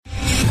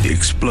The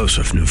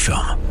explosive new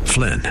film,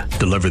 Flynn,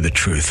 deliver the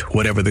truth,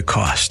 whatever the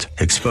cost.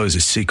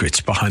 Exposes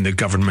secrets behind the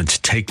government's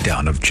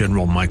takedown of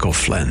General Michael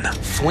Flynn.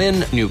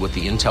 Flynn knew what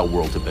the intel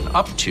world had been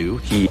up to.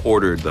 He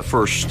ordered the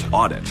first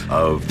audit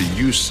of the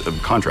use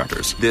of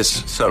contractors.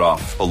 This set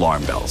off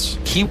alarm bells.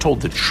 He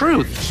told the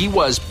truth. He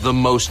was the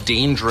most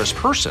dangerous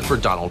person for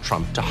Donald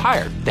Trump to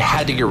hire. They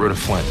had to get rid of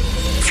Flynn.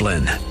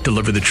 Flynn,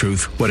 deliver the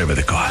truth, whatever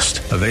the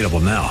cost. Available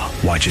now.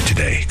 Watch it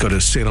today. Go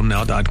to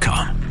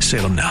salemnow.com.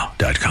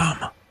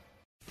 salemnow.com.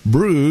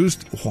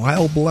 Bruised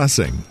While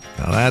Blessing.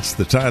 Now that's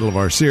the title of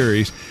our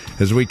series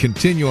as we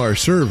continue our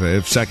survey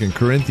of 2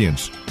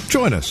 Corinthians.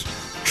 Join us.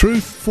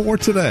 Truth for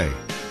Today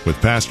with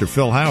Pastor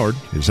Phil Howard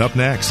is up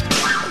next.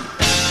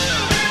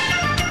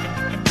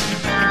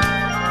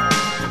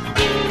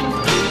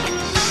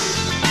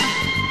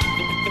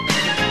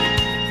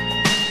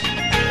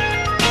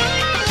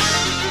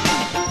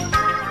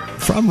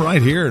 From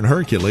right here in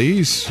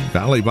Hercules,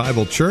 Valley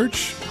Bible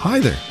Church,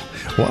 hi there.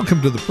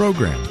 Welcome to the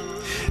program.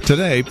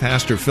 Today,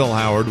 Pastor Phil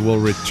Howard will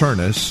return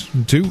us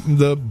to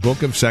the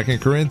book of 2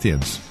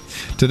 Corinthians.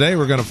 Today,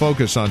 we're going to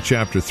focus on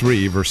chapter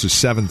 3, verses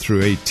 7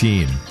 through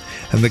 18,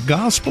 and the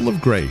gospel of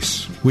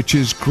grace, which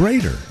is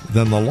greater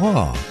than the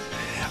law.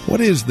 What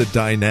is the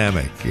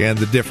dynamic and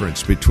the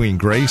difference between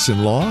grace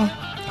and law?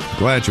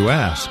 Glad you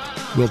asked.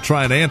 We'll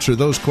try and answer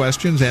those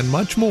questions and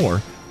much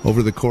more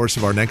over the course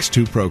of our next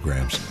two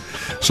programs.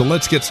 So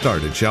let's get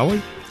started, shall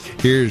we?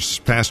 Here's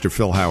Pastor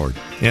Phil Howard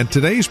and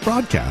today's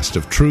broadcast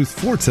of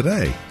Truth for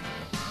Today.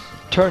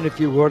 Turn, if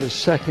you were, to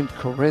 2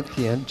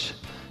 Corinthians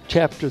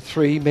chapter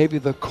 3, maybe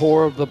the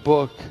core of the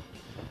book,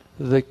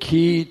 the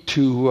key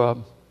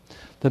to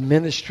the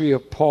ministry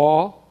of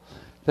Paul.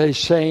 They're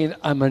saying,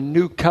 I'm a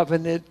new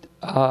covenant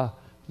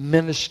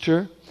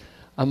minister.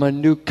 I'm a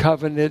new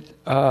covenant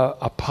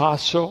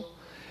apostle.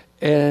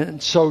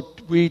 And so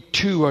we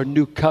too are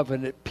new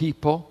covenant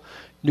people,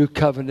 new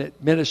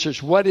covenant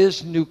ministers. What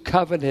is new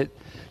covenant?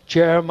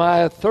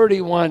 Jeremiah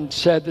 31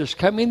 said there's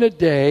coming a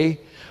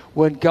day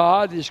when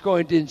God is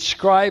going to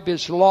inscribe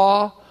His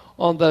law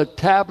on the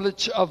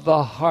tablets of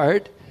the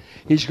heart.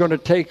 He's going to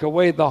take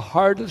away the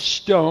heart of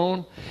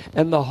stone,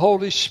 and the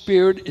Holy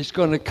Spirit is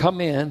going to come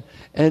in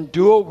and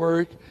do a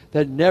work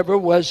that never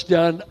was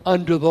done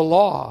under the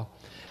law.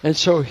 And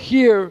so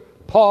here,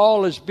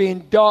 Paul is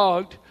being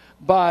dogged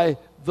by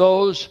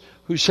those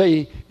who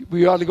say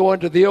we ought to go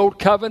under the old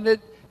covenant.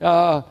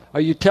 Are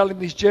you telling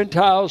these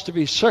Gentiles to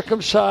be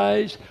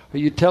circumcised? Are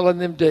you telling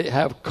them to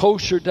have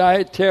kosher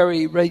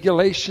dietary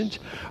regulations?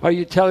 Are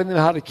you telling them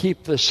how to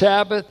keep the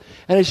Sabbath?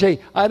 And they say,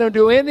 I don't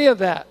do any of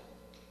that.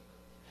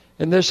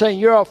 And they're saying,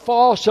 you're a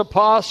false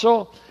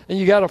apostle and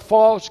you got a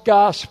false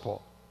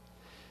gospel.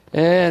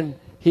 And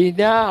he's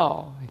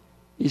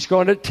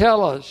going to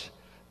tell us,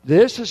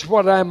 this is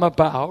what I'm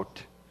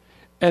about,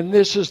 and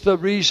this is the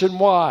reason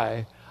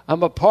why.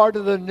 I'm a part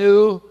of the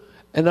new,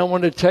 and I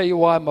want to tell you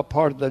why I'm a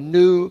part of the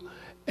new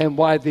and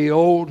why the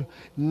old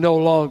no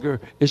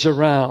longer is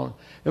around.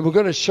 And we're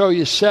going to show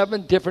you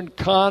 7 different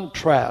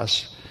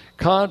comparisons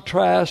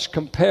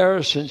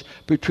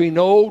between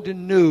old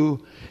and new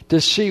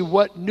to see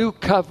what new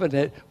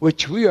covenant,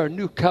 which we are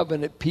new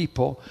covenant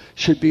people,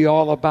 should be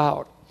all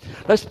about.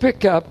 Let's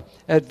pick up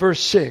at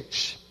verse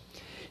 6.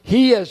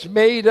 He has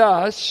made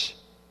us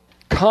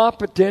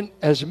competent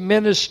as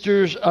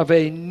ministers of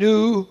a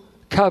new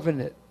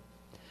covenant.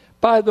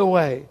 By the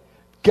way,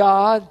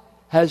 God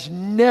has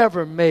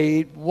never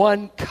made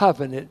one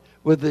covenant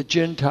with the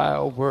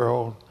Gentile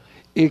world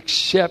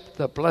except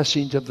the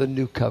blessings of the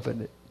new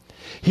covenant.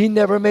 He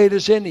never made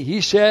us any.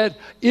 He said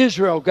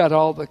Israel got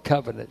all the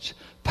covenants.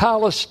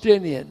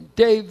 Palestinian,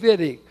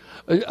 Davidic,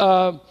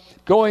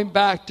 going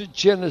back to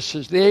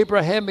Genesis, the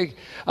Abrahamic.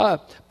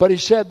 But he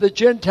said the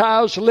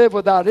Gentiles live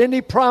without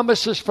any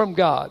promises from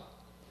God.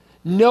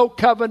 No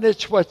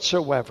covenants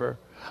whatsoever.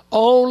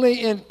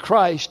 Only in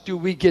Christ do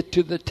we get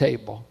to the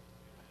table.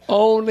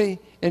 Only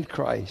in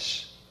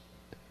Christ.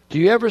 Do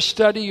you ever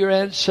study your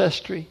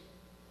ancestry?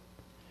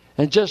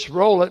 And just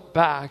roll it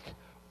back.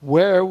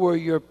 Where were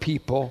your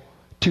people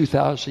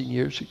 2,000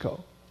 years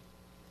ago?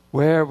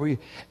 Where were you?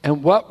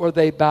 And what were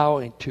they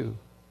bowing to?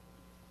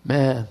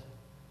 Man,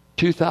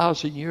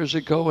 2,000 years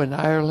ago in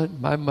Ireland,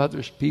 my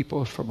mother's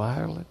people is from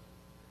Ireland.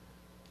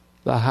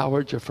 The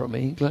Howards are from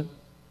England.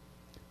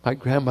 My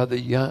grandmother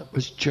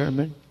was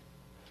German.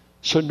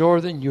 So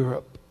Northern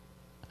Europe.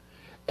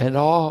 And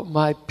all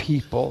my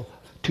people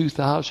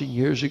 2,000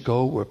 years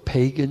ago were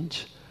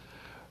pagans.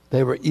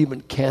 They were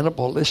even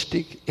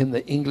cannibalistic in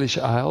the English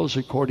Isles,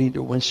 according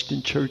to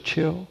Winston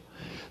Churchill.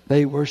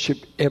 They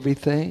worshiped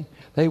everything.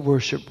 They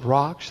worshiped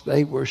rocks.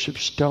 They worshiped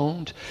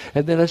stones.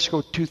 And then let's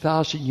go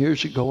 2,000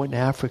 years ago in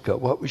Africa.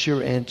 What was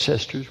your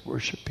ancestors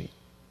worshiping?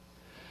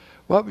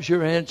 What was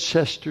your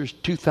ancestors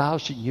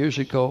 2,000 years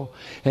ago?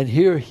 And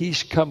here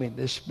he's coming,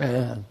 this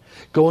man,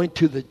 going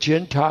to the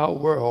Gentile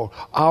world,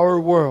 our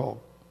world.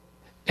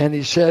 And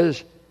he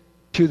says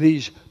to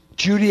these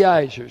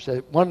Judaizers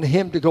that wanted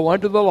him to go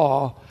under the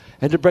law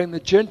and to bring the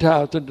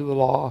Gentiles under the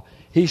law,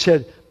 he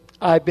said,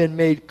 I've been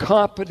made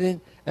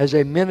competent as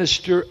a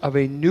minister of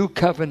a new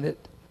covenant.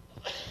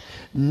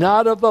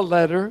 not of the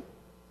letter,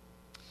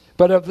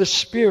 but of the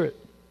Spirit.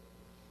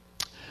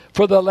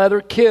 For the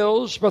letter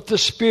kills, but the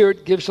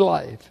Spirit gives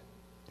life.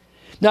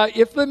 Now,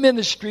 if the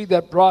ministry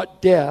that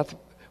brought death,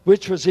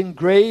 which was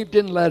engraved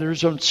in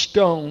letters on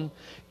stone,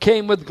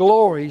 came with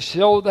glory,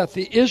 so that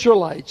the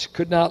Israelites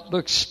could not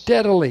look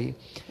steadily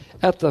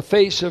at the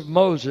face of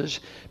Moses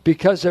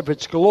because of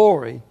its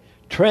glory,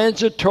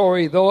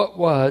 transitory though it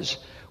was,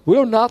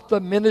 will not the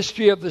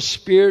ministry of the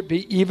Spirit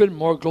be even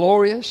more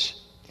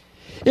glorious?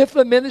 If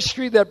the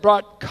ministry that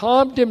brought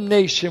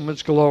condemnation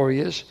was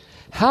glorious,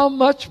 how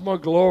much more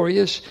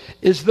glorious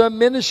is the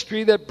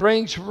ministry that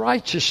brings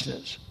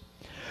righteousness?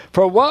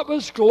 For what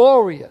was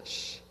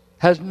glorious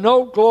has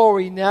no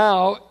glory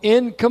now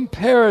in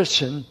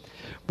comparison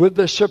with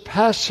the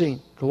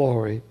surpassing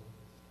glory.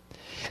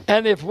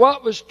 And if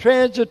what was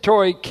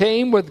transitory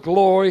came with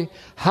glory,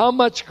 how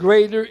much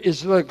greater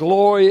is the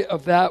glory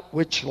of that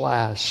which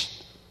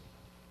lasts?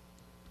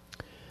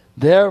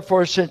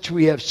 Therefore, since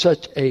we have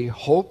such a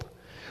hope,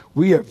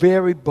 we are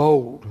very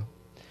bold.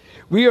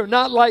 We are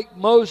not like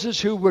Moses,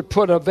 who would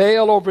put a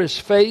veil over his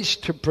face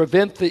to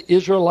prevent the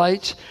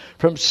Israelites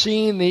from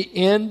seeing the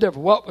end of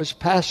what was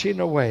passing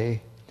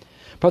away.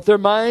 But their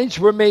minds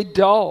were made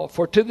dull,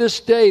 for to this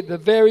day the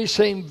very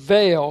same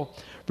veil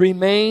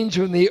remains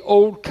when the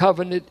old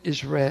covenant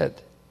is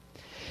read.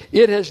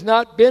 It has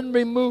not been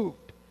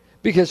removed,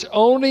 because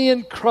only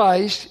in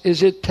Christ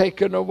is it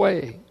taken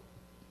away.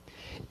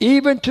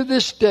 Even to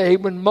this day,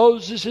 when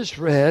Moses is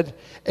read,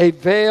 a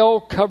veil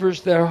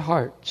covers their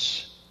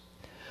hearts.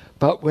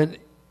 But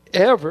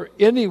whenever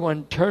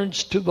anyone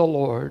turns to the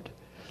Lord,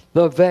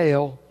 the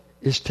veil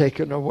is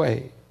taken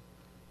away.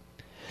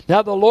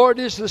 Now the Lord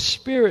is the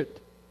Spirit,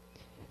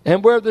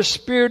 and where the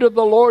Spirit of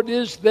the Lord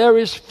is, there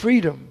is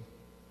freedom.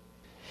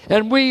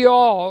 And we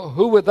all,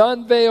 who with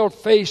unveiled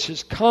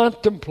faces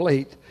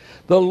contemplate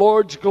the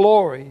Lord's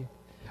glory,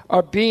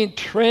 are being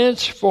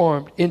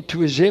transformed into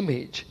His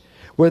image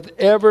with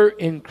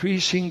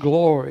ever-increasing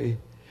glory,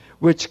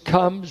 which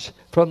comes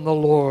from the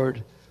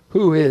Lord,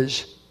 who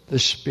is the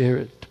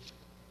Spirit.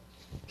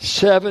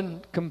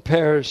 7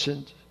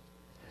 comparisons,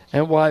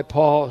 and why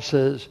Paul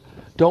says,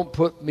 don't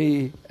put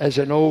me as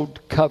an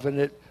old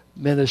covenant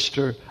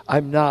minister.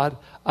 I'm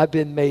not. I've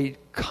been made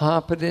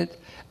competent.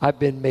 I've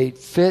been made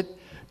fit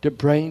to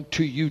bring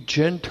to you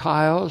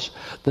Gentiles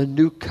the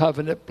new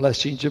covenant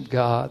blessings of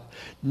God.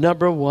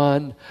 Number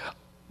 1,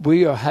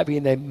 we are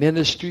having a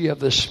ministry of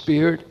the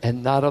Spirit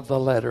and not of the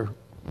letter.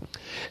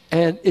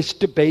 And it's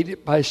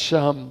debated by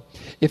some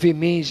if he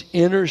means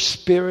inner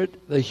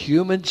spirit, the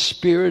human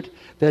spirit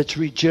that's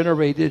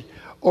regenerated,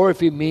 or if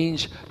he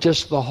means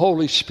just the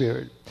Holy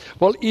Spirit.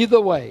 Well, either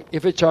way,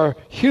 if it's our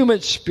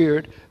human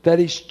spirit that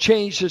He's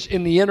changed us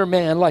in the inner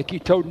man, like He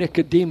told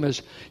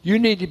Nicodemus, you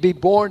need to be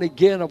born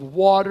again of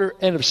water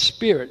and of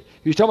Spirit.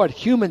 You're talking about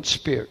human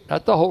spirit,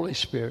 not the Holy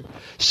Spirit.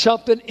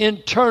 Something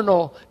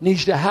internal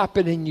needs to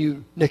happen in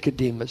you,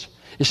 Nicodemus.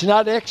 It's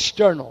not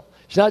external.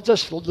 It's not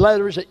just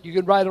letters that you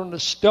can write on a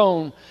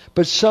stone,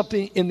 but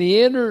something in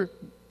the inner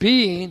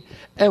being.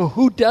 And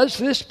who does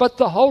this but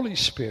the Holy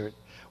Spirit?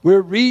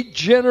 We're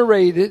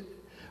regenerated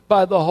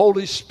by the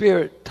Holy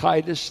Spirit,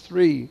 Titus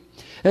 3.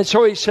 And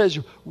so he says,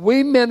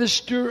 we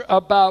minister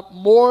about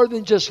more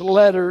than just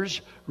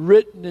letters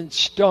written in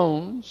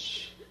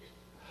stones.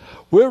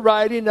 We're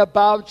writing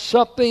about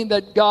something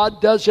that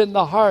God does in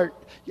the heart.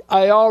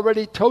 I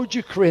already told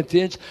you,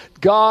 Corinthians,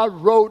 God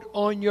wrote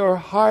on your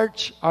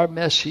hearts our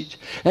message.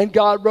 And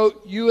God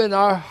wrote you in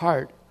our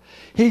heart.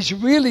 He's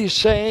really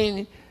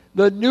saying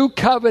the new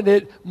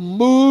covenant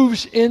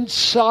moves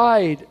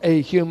inside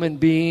a human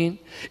being.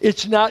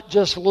 It's not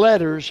just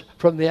letters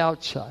from the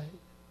outside.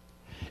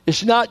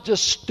 It's not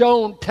just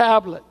stone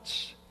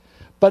tablets.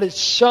 But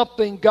it's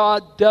something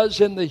God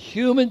does in the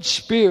human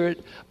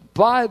spirit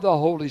by the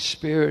Holy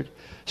Spirit.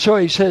 So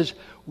he says,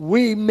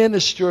 we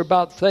minister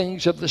about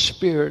things of the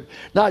Spirit,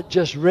 not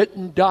just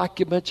written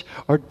documents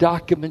or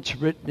documents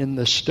written in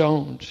the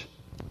stones.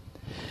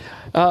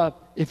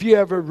 If you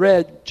ever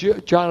read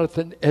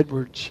Jonathan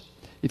Edwards,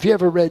 if you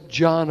ever read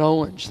John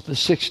Owens, the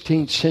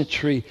 16th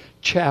century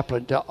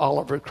chaplain to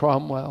Oliver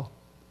Cromwell,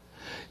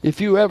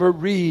 if you ever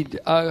read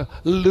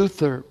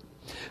Luther,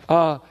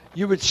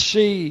 you would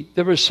see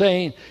they were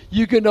saying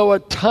you can know a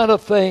ton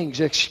of things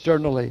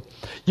externally.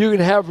 You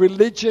can have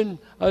religion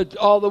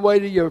all the way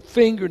to your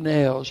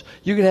fingernails.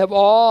 You can have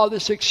all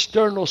this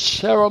external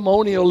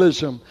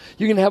ceremonialism.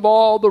 You can have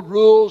all the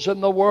rules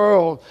in the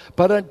world.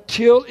 But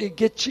until it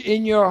gets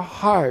in your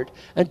heart,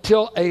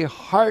 until a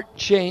heart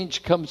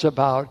change comes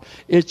about,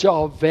 it's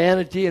all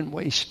vanity and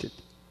wasted.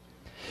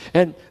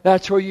 And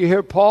that's where you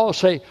hear Paul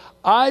say,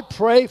 I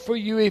pray for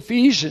you,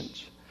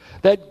 Ephesians,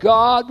 that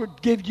God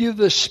would give you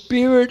the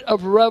spirit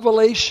of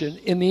revelation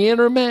in the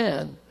inner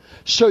man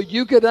so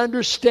you could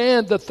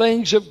understand the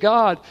things of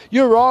God.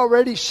 You're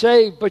already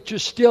saved, but you're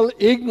still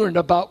ignorant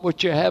about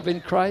what you have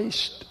in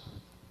Christ.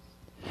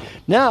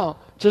 Now,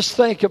 just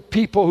think of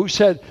people who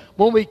said,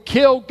 when we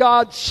kill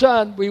God's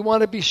Son, we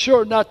want to be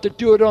sure not to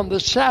do it on the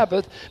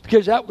Sabbath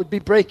because that would be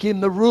breaking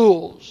the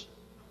rules.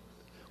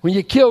 When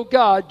you kill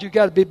God, you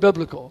got to be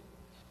biblical.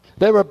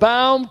 They were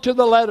bound to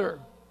the letter.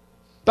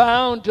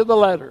 Bound to the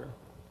letter.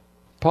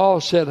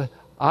 Paul said,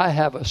 I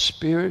have a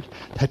spirit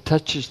that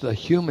touches the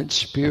human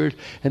spirit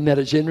and that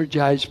is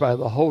energized by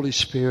the Holy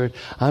Spirit.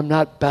 I'm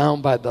not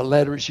bound by the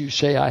letters you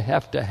say I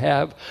have to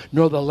have,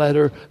 nor the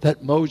letter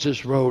that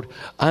Moses wrote.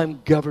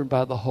 I'm governed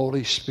by the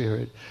Holy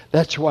Spirit.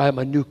 That's why I'm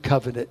a new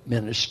covenant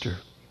minister.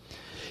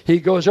 He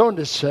goes on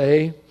to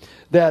say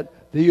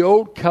that the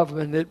old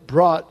covenant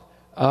brought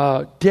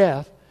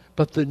death,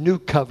 but the new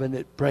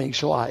covenant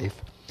brings life.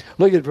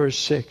 Look at verse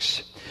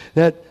 6.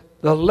 That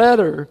the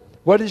letter,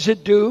 what does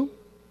it do?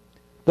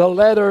 The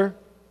letter,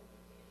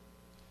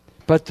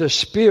 but the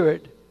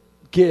Spirit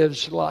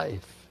gives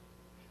life.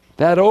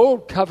 That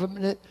old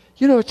covenant,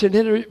 you know, it's an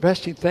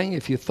interesting thing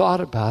if you thought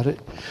about it.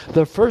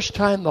 The first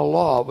time the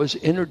law was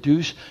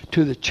introduced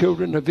to the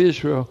children of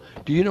Israel,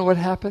 do you know what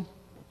happened?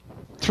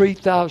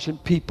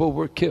 3,000 people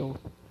were killed.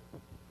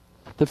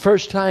 The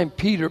first time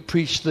Peter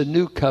preached the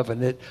new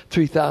covenant,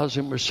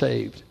 3,000 were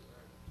saved.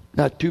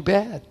 Not too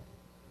bad.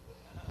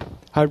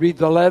 I read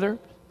the letter,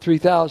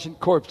 3,000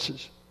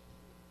 corpses.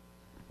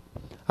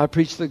 I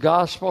preach the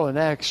gospel in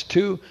Acts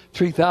 2,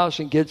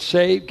 3,000 get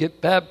saved, get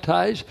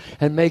baptized,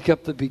 and make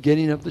up the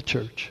beginning of the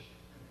church.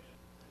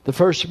 The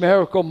first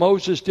miracle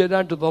Moses did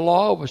under the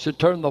law was to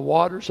turn the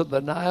waters of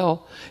the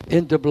Nile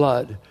into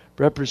blood,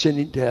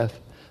 representing death.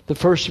 The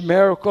first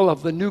miracle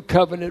of the new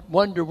covenant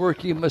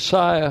wonder-working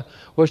Messiah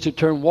was to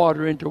turn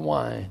water into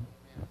wine.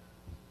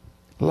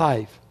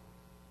 Life.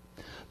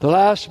 The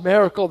last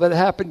miracle that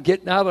happened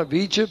getting out of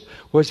Egypt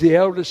was the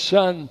eldest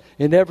son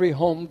in every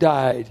home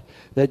died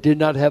that did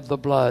not have the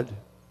blood.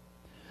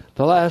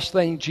 The last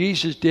thing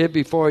Jesus did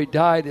before he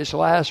died, his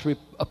last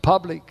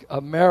public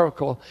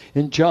miracle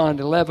in John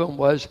 11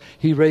 was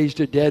he raised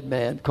a dead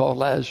man called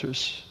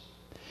Lazarus.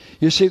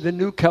 You see, the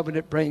new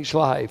covenant brings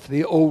life.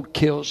 The old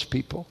kills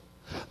people.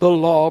 The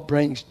law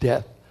brings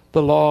death.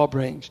 The law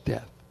brings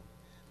death.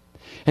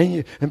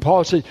 And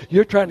Paul says,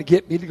 you're trying to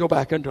get me to go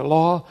back under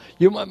law?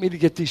 You want me to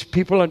get these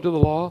people under the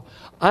law?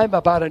 I'm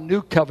about a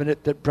new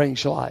covenant that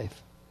brings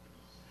life.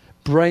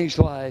 Brings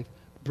life,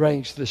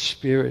 brings the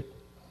Spirit.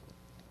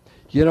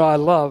 You know, I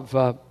love,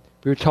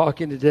 we were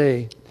talking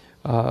today,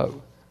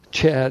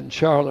 Chad and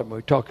Charlotte, we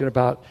were talking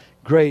about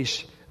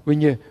grace. When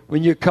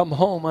you come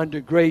home under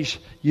grace,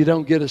 you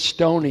don't get a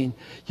stoning.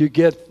 You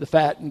get the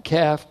fattened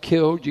calf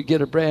killed. You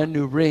get a brand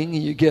new ring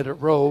and you get a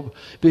robe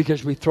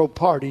because we throw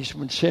parties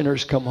when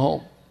sinners come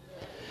home.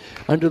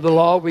 Under the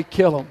law, we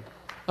kill them.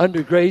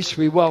 Under grace,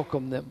 we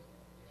welcome them.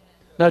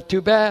 Not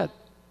too bad.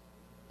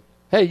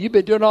 Hey, you've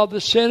been doing all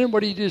this sinning.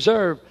 What do you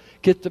deserve?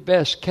 Get the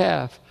best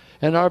calf.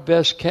 And our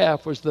best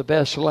calf was the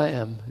best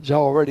lamb. It's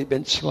already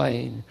been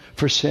slain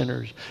for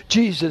sinners.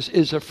 Jesus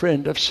is a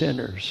friend of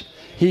sinners.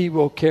 He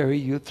will carry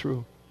you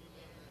through.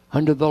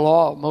 Under the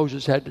law,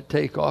 Moses had to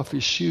take off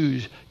his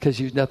shoes because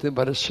he's nothing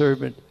but a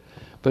servant.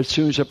 But as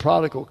soon as a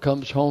prodigal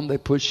comes home, they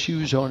put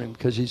shoes on him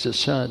because he's a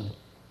son.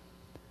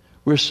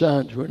 We're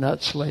sons. We're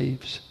not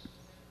slaves.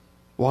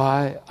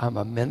 Why? I'm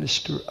a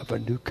minister of a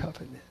new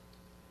covenant.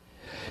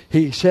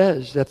 He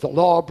says that the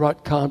law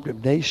brought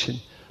condemnation.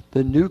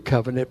 The new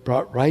covenant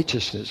brought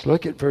righteousness.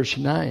 Look at verse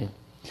 9.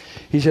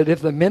 He said,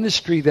 if the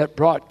ministry that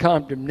brought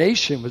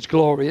condemnation was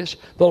glorious,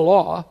 the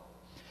law,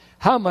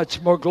 how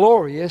much more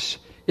glorious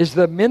is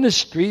the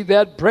ministry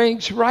that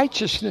brings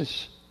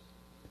righteousness?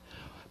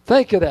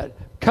 Think of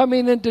that.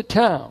 Coming into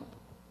town.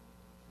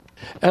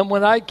 And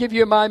when I give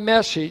you my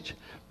message,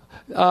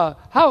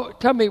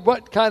 tell me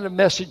what kind of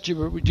message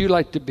would you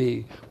like to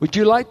be? Would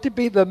you like to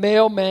be the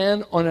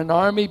mailman on an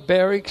army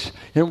barracks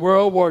in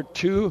World War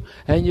II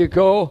and you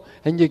go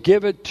and you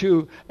give it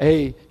to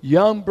a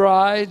young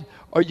bride,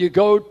 or you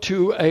go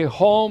to a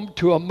home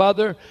to a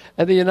mother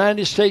and the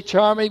United States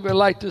Army would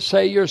like to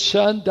say your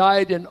son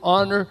died in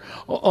honor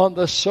on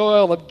the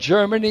soil of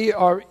Germany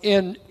or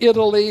in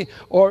Italy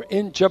or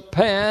in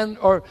Japan,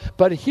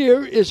 but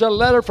here is a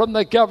letter from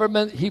the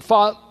government. He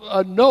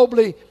fought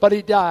nobly, but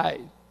he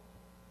died.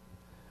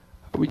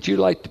 Would you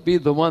like to be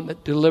the one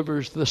that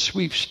delivers the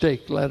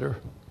sweepstake letter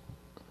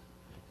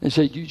and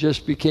say you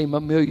just became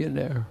a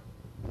millionaire?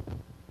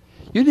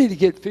 You need to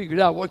get figured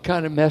out what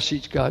kind of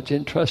message God's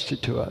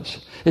entrusted to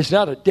us. It's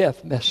not a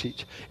death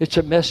message. It's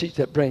a message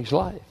that brings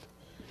life.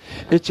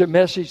 It's a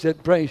message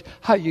that brings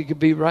how you can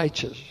be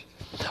righteous.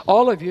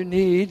 All of you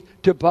need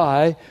to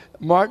buy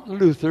Martin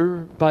Luther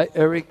by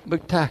Eric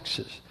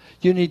Metaxas.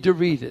 You need to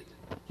read it.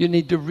 You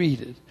need to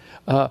read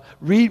it.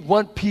 Read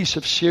one piece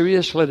of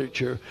serious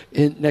literature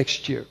in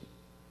next year.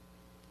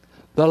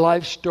 The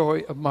life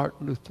story of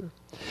Martin Luther.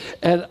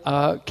 And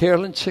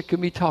Carolyn's sick of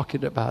me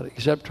talking about it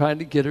because I'm trying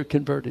to get her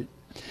converted.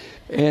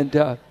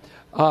 And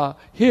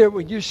here,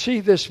 when you see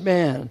this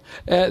man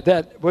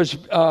that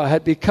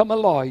had become a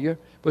lawyer,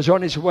 was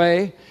on his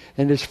way,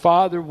 and his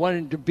father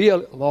wanted to be a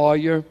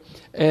lawyer,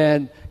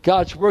 and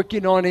God's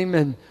working on him,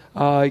 and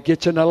he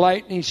gets in a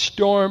lightning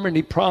storm, and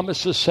he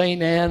promises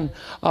St. Anne,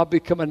 I'll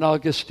become an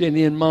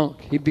Augustinian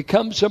monk. He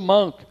becomes a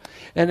monk,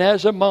 and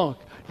as a monk,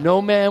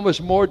 no man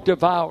was more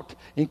devout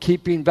in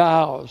keeping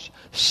vows,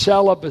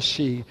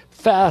 celibacy,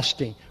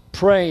 fasting,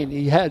 praying.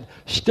 He had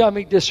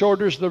stomach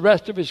disorders the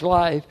rest of his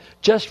life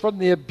just from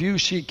the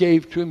abuse he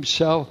gave to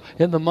himself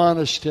in the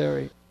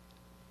monastery.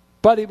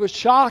 But he was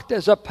shocked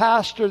as a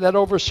pastor that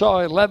oversaw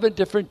 11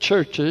 different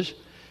churches,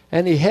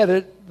 and he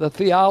headed the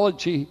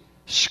theology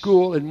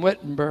school in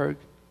Wittenberg.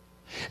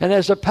 And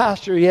as a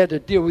pastor, he had to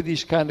deal with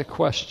these kind of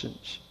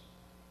questions.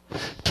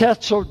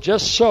 Tetzel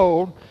just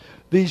sold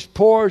these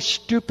poor,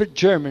 stupid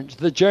Germans.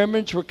 The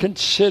Germans were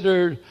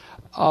considered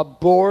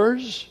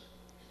boors,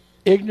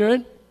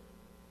 ignorant,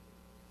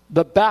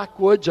 the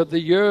backwoods of the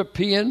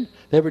European.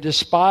 They were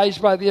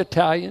despised by the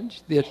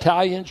Italians. The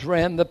Italians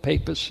ran the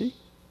papacy.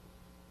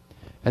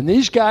 And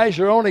these guys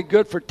are only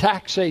good for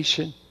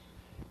taxation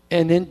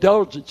and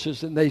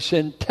indulgences, and they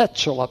send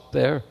Tetzel up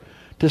there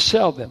to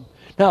sell them.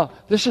 Now,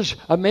 this is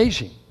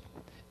amazing.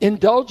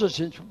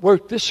 Indulgences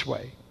work this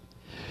way.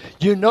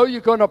 You know you're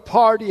going to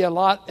party a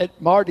lot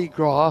at Mardi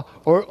Gras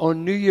or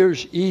on New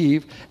Year's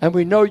Eve, and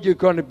we know you're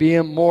going to be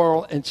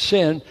immoral and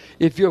sin.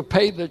 If you'll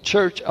pay the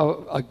church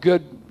a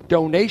good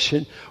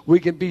donation, we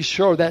can be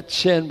sure that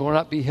sin will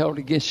not be held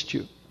against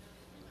you.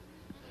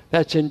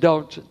 That's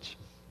indulgence.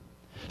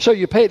 So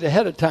you paid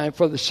ahead of time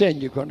for the sin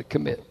you're going to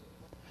commit.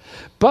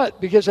 But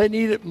because they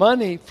needed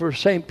money for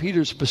St.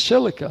 Peter's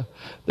Basilica,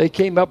 they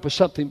came up with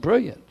something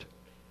brilliant.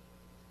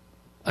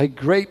 A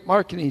great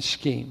marketing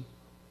scheme.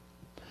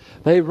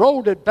 They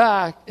rolled it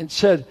back and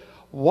said,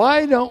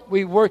 why don't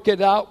we work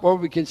it out where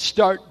we can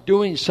start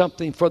doing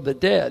something for the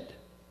dead?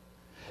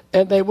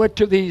 And they went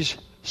to these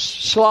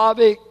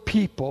Slavic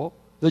people,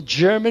 the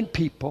German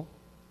people,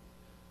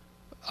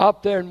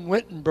 up there in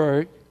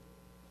Wittenberg,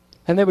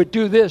 and they would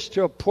do this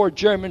to a poor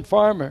German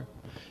farmer.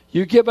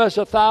 You give us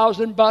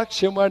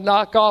 $1,000 and we'll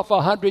knock off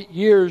 100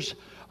 years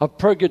of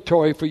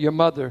purgatory for your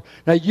mother.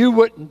 Now, you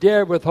wouldn't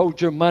dare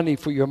withhold your money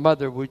for your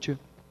mother, would you?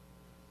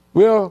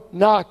 We'll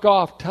knock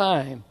off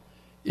time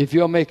if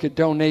you'll make a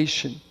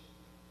donation.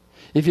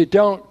 If you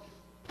don't,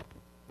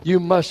 you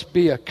must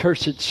be a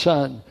cursed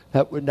son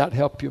that would not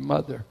help your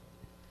mother.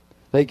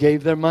 They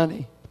gave their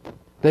money.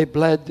 They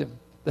bled them.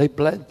 They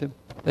bled them.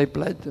 They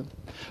bled them.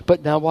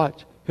 But now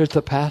watch. Here's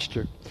the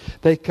pastor.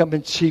 They come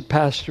and see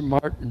Pastor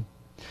Martin.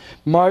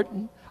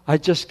 Martin, I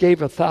just gave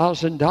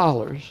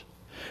 $1,000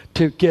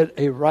 to get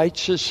a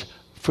righteous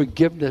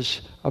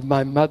forgiveness of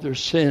my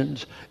mother's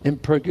sins in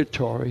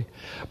purgatory.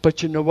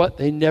 But you know what?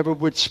 They never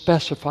would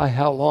specify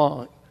how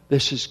long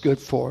this is good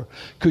for.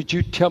 Could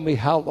you tell me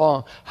how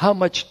long? How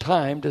much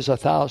time does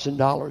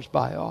 $1,000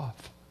 buy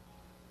off?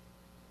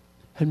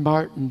 And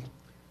Martin,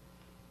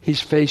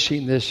 he's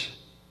facing this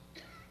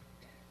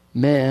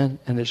man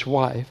and his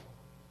wife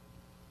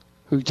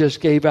who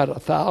just gave out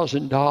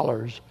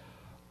 $1,000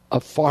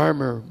 of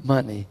farmer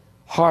money,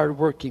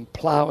 hard-working,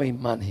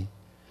 plowing money,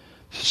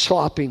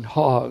 slopping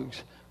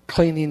hogs,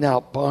 cleaning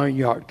out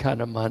barnyard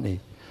kind of money.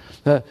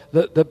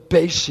 The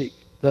basic,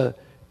 the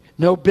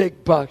no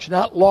big bucks,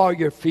 not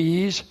lawyer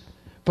fees,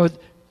 but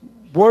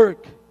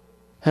work.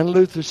 And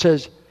Luther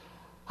says,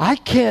 I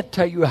can't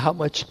tell you how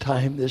much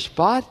time this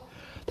bought.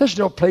 There's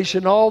no place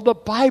in all the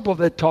Bible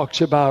that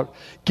talks about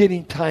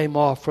getting time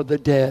off for the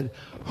dead.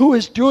 Who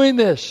is doing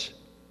this?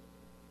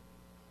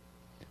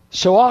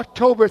 So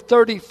October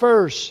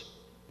 31st,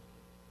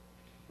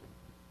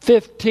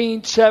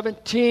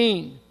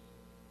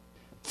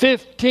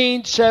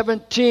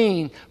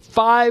 1517,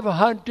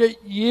 500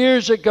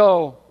 years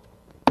ago,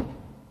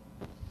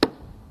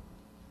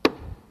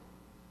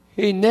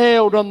 he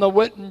nailed on the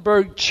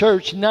Wittenberg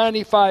church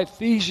 95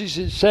 theses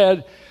and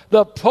said,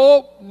 the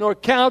Pope nor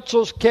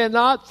councils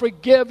cannot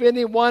forgive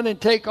anyone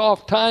and take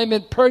off time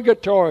in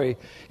purgatory.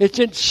 It's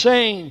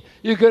insane.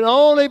 You can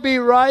only be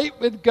right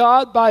with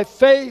God by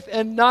faith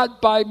and not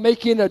by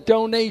making a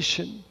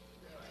donation.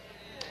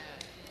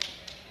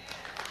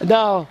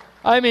 Now,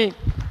 I mean,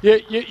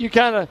 you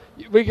kind of,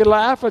 we can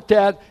laugh at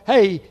that.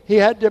 Hey, he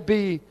had to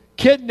be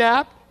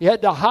kidnapped. He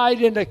had to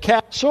hide in a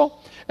castle.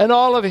 And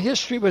all of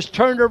history was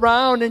turned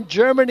around in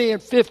Germany in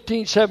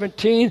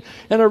 1517,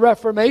 and a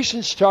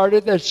Reformation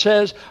started that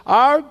says,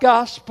 our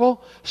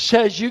gospel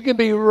says you can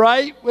be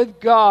right with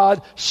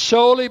God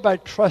solely by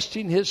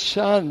trusting His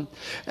Son.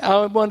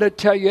 I want to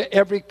tell you,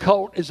 every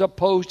cult is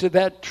opposed to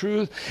that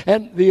truth,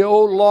 and the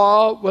old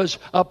law was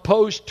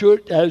opposed to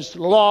it as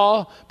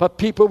law, but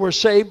people were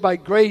saved by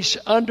grace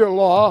under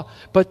law,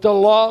 but the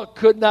law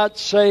could not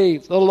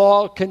save. The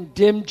law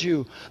condemned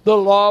you. The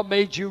law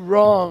made you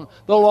wrong.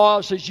 The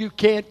law says you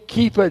can't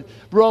keep it.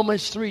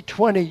 Romans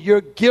 3:20,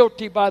 you're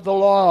guilty by the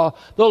law.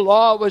 The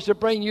law was to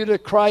bring you to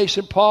Christ,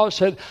 and Paul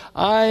said,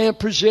 I am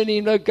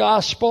presenting a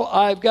gospel.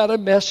 I've got a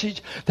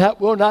message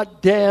that will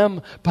not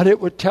damn, but it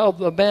will tell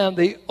the man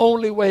the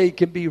only way he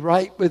can be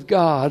right with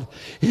God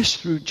is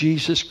through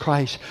Jesus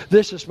Christ.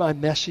 This is my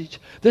message.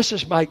 This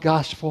is my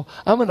gospel.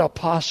 I'm an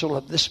apostle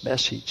of this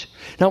message.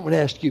 And I want to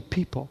ask you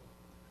people,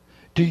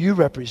 do you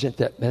represent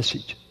that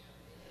message?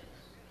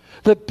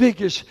 The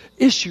biggest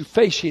issue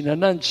facing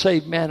an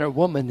unsaved man or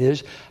woman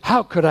is,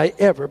 how could I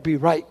ever be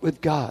right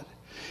with God?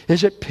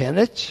 Is it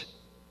penance?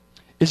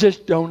 Is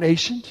it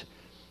donations?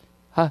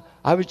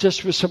 I was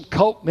just with some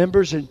cult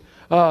members and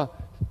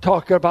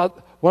talking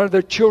about one of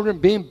their children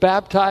being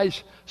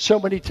baptized so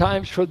many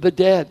times for the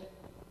dead.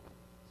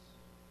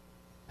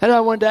 And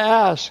I wanted to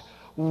ask,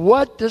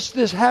 what does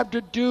this have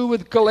to do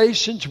with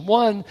Galatians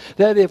 1,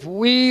 that if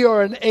we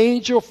or an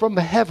angel from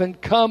heaven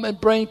come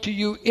and bring to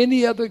you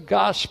any other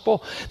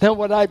gospel than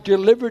what I've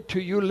delivered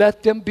to you,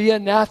 let them be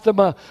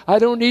anathema. I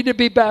don't need to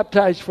be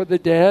baptized for the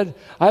dead.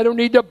 I don't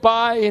need to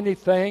buy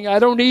anything. I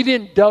don't need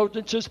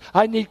indulgences.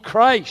 I need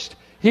Christ.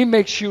 He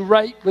makes you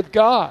right with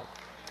God.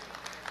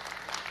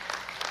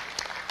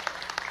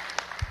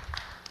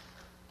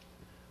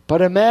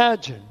 But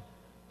imagine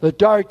the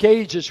dark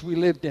ages we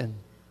lived in.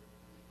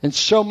 And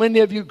so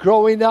many of you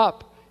growing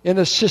up in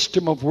a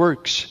system of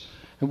works.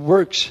 And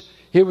works,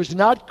 it was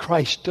not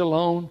Christ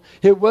alone.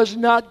 It was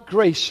not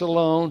grace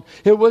alone.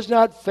 It was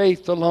not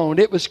faith alone.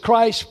 It was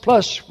Christ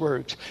plus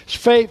works. It's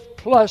faith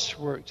plus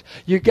works.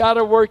 You got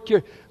to work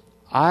your...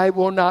 I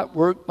will not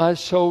work my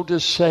soul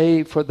to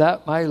save, for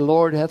that my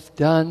Lord hath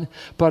done.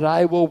 But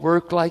I will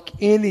work like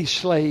any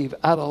slave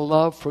out of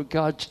love for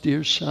God's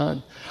dear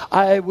Son.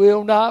 I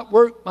will not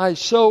work my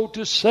soul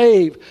to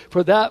save,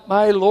 for that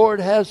my Lord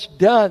has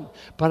done.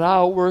 But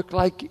I'll work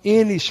like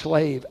any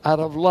slave out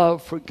of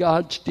love for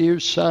God's dear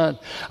Son.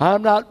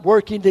 I'm not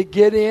working to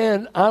get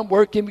in. I'm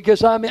working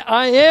because I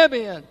am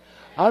in.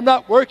 I'm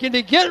not working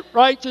to get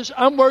righteous.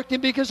 I'm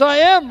working because I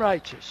am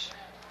righteous.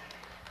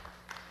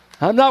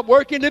 I'm not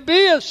working to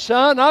be a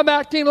son. I'm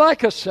acting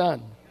like a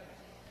son.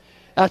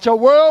 That's a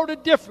world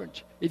of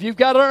difference. If you've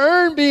got to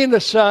earn being a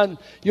son,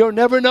 you'll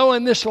never know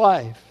in this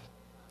life.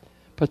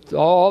 But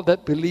all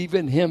that believe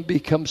in him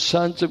become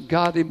sons of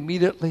God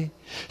immediately.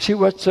 See,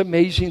 what's the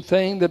amazing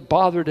thing that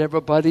bothered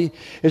everybody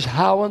is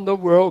how in the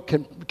world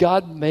can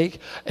God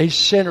make a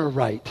sinner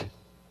right?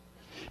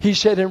 He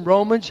said in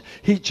Romans,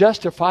 he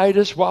justified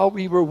us while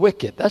we were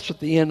wicked. That's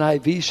what the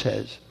NIV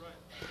says.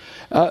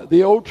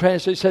 The old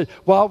translation said,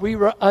 while we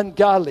were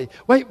ungodly.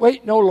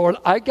 Wait, no, Lord,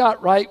 I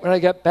got right when I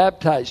got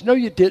baptized. No,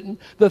 you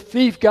didn't. The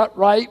thief got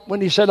right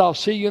when he said, I'll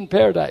see you in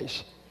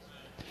paradise.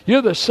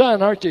 You're the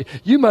son, aren't you?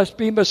 You must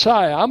be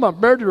Messiah. I'm a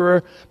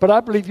murderer, but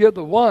I believe you're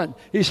the one.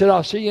 He said,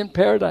 I'll see you in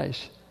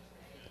paradise.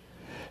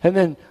 And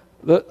then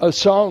a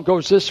song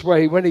goes this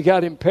way. When he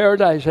got in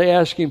paradise, they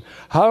asked him,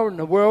 how in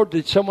the world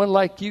did someone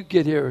like you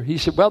get here? He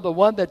said, well, the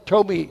one that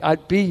told me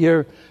I'd be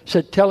here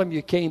said, tell him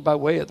you came by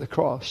way of the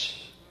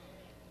cross.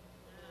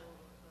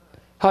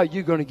 How are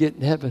you going to get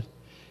in heaven?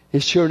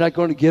 It's sure not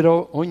going to get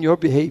on your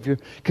behavior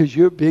because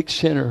you're a big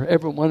sinner,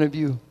 every one of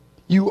you.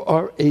 You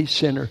are a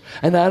sinner.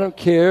 And I don't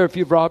care if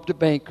you've robbed a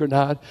bank or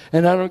not.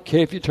 And I don't care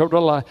if you told a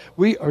lie.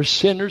 We are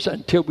sinners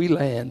until we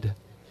land.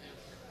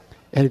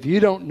 And if you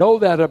don't know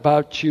that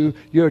about you,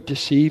 you're a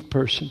deceived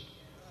person.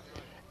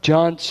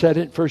 John said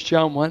it in 1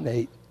 John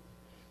 1:8.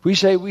 We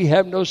say we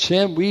have no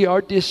sin. We are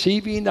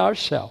deceiving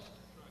ourselves.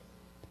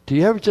 Do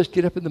you ever just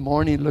get up in the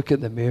morning and look in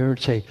the mirror and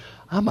say,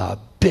 I'm a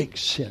big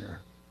sinner?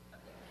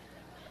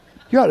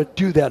 You ought to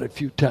do that a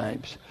few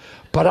times.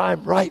 But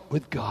I'm right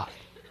with God.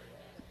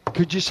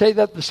 Could you say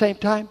that at the same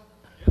time?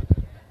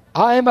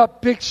 I am a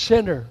big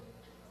sinner.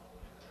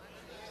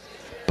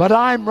 But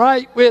I'm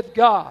right with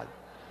God.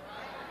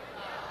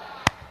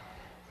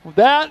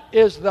 That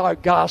is the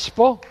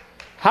gospel.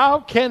 How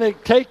can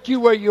it take you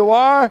where you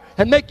are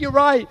and make you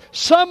right?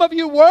 Some of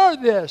you were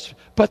this,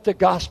 but the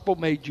gospel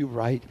made you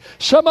right.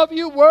 Some of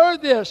you were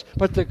this,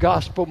 but the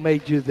gospel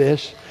made you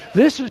this.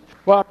 This is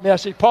what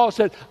message. Paul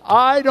said,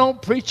 I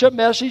don't preach a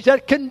message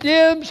that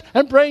condemns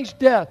and brings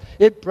death.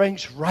 It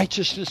brings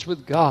righteousness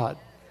with God.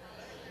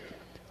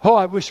 Oh,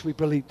 I wish we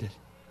believed it.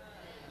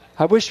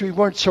 I wish we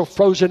weren't so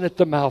frozen at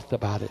the mouth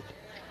about it.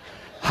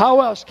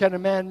 How else can a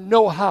man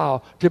know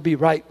how to be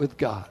right with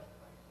God?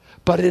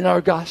 But in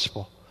our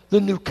gospel. The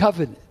new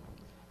covenant.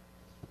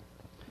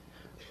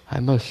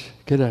 I must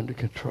get under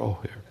control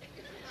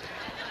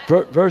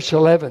here. Verse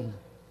 11.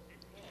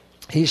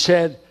 He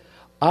said,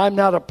 I'm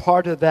not a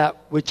part of that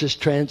which is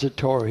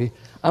transitory.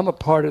 I'm a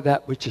part of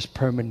that which is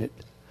permanent.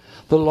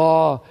 The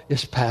law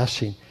is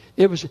passing.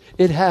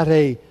 It had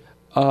a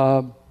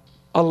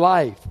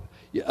life.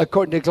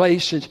 According to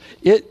Galatians,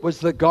 it was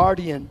the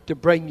guardian to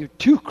bring you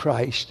to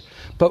Christ.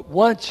 But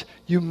once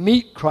you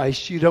meet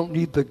Christ, you don't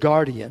need the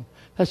guardian.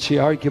 That's the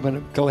argument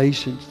of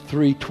Galatians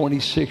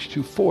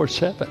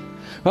 3:26-4:7.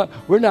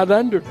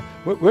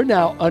 We're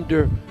now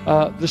under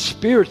the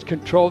Spirit's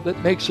control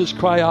that makes us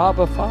cry,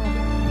 Abba, Father.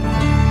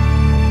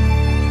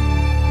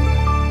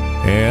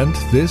 And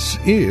this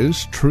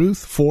is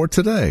Truth for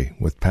Today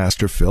with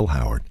Pastor Phil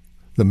Howard,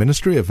 the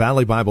ministry of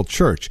Valley Bible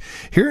Church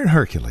here in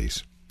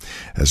Hercules.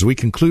 As we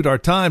conclude our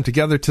time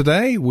together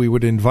today, we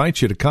would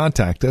invite you to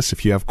contact us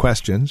if you have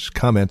questions,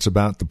 comments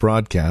about the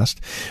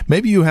broadcast.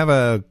 Maybe you have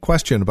a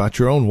question about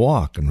your own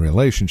walk and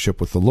relationship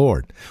with the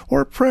Lord,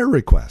 or a prayer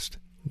request.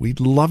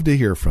 We'd love to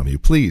hear from you.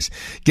 Please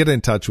get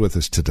in touch with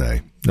us today.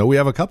 Now, we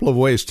have a couple of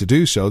ways to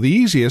do so. The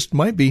easiest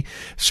might be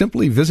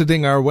simply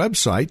visiting our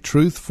website,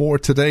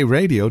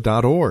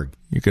 truthfortodayradio.org.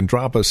 You can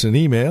drop us an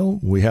email.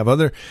 We have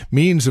other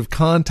means of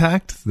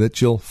contact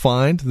that you'll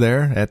find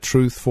there at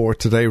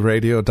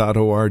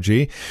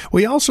truthfortodayradio.org.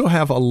 We also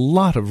have a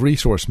lot of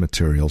resource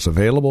materials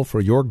available for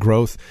your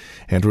growth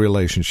and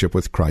relationship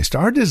with Christ.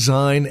 Our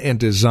design and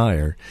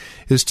desire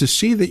is to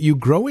see that you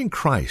grow in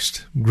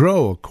Christ,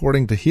 grow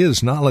according to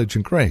His knowledge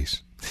and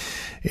grace.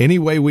 Any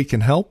way we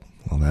can help,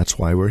 well, that's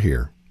why we're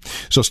here.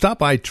 So stop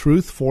by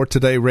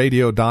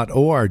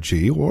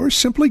truthfortodayradio.org or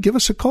simply give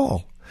us a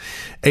call.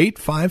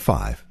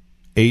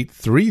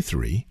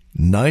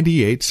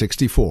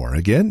 855-833-9864.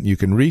 Again, you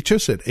can reach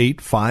us at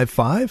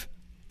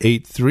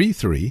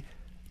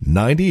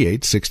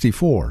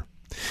 855-833-9864.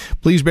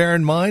 Please bear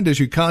in mind as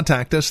you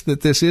contact us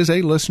that this is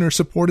a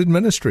listener-supported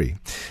ministry.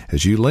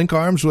 As you link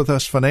arms with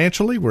us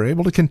financially, we're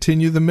able to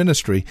continue the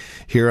ministry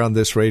here on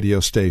this radio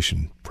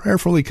station.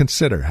 Prayerfully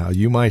consider how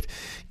you might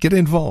get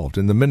involved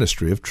in the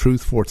ministry of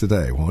Truth for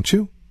Today, won't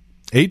you?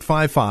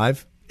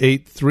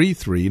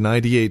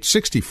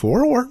 855-833-9864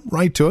 or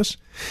write to us.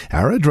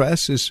 Our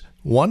address is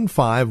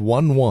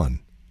 1511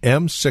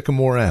 M.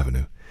 Sycamore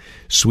Avenue,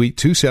 Suite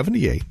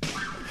 278,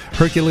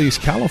 Hercules,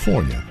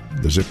 California.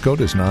 The zip code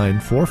is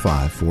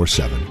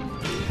 94547.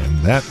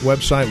 And that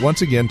website,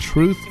 once again,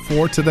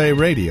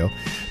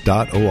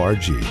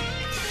 truthfortodayradio.org.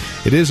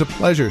 It is a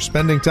pleasure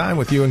spending time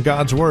with you in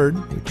God's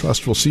Word. We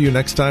trust we'll see you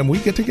next time we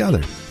get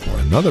together for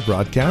another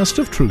broadcast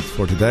of Truth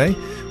for Today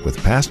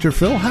with Pastor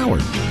Phil Howard.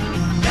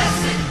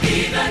 Blessed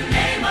be the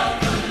name of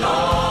the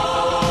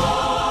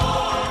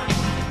Lord.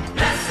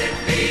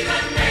 Blessed be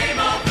the name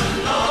of the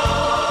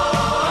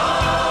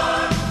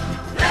Lord.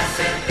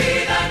 Blessed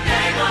be the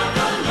name of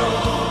the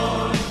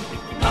Lord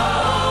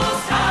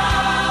Most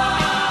High.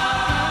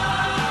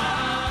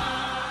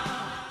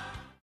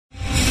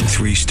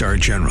 3-star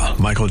General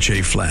Michael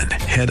J. Flynn,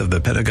 head of the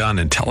Pentagon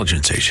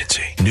Intelligence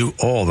Agency, knew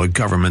all the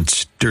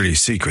government's dirty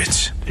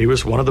secrets. He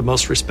was one of the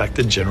most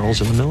respected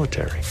generals in the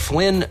military.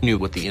 Flynn knew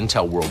what the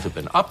intel world had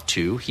been up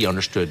to. He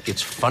understood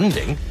its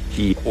funding.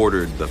 He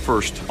ordered the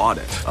first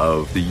audit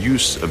of the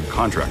use of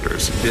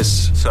contractors.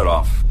 This set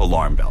off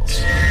alarm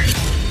bells.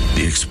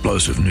 The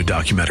explosive new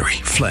documentary,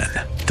 Flynn,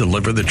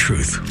 Deliver the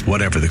Truth,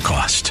 Whatever the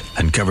Cost,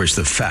 uncovers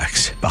the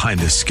facts behind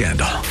this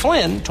scandal.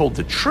 Flynn told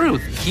the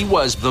truth. He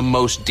was the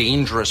most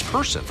dangerous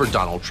person for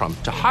Donald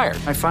Trump to hire.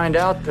 I find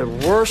out the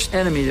worst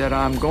enemy that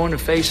I'm going to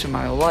face in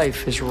my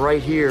life is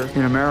right here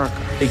in America.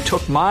 They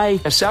took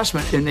my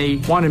assessment and they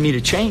wanted me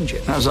to change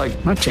it. And I was like,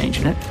 I'm not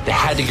changing it. They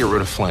had to get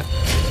rid of Flynn.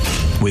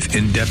 With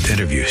in-depth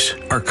interviews,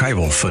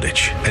 archival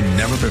footage, and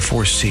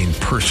never-before-seen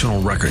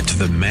personal records of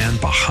the man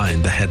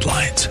behind the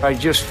headlines. I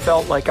just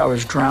felt like I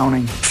was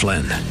drowning.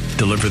 Flynn,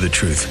 Deliver the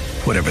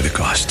Truth, Whatever the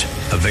Cost.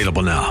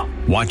 Available now.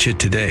 Watch it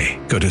today.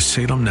 Go to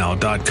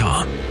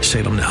salemnow.com.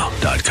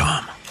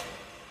 salemnow.com.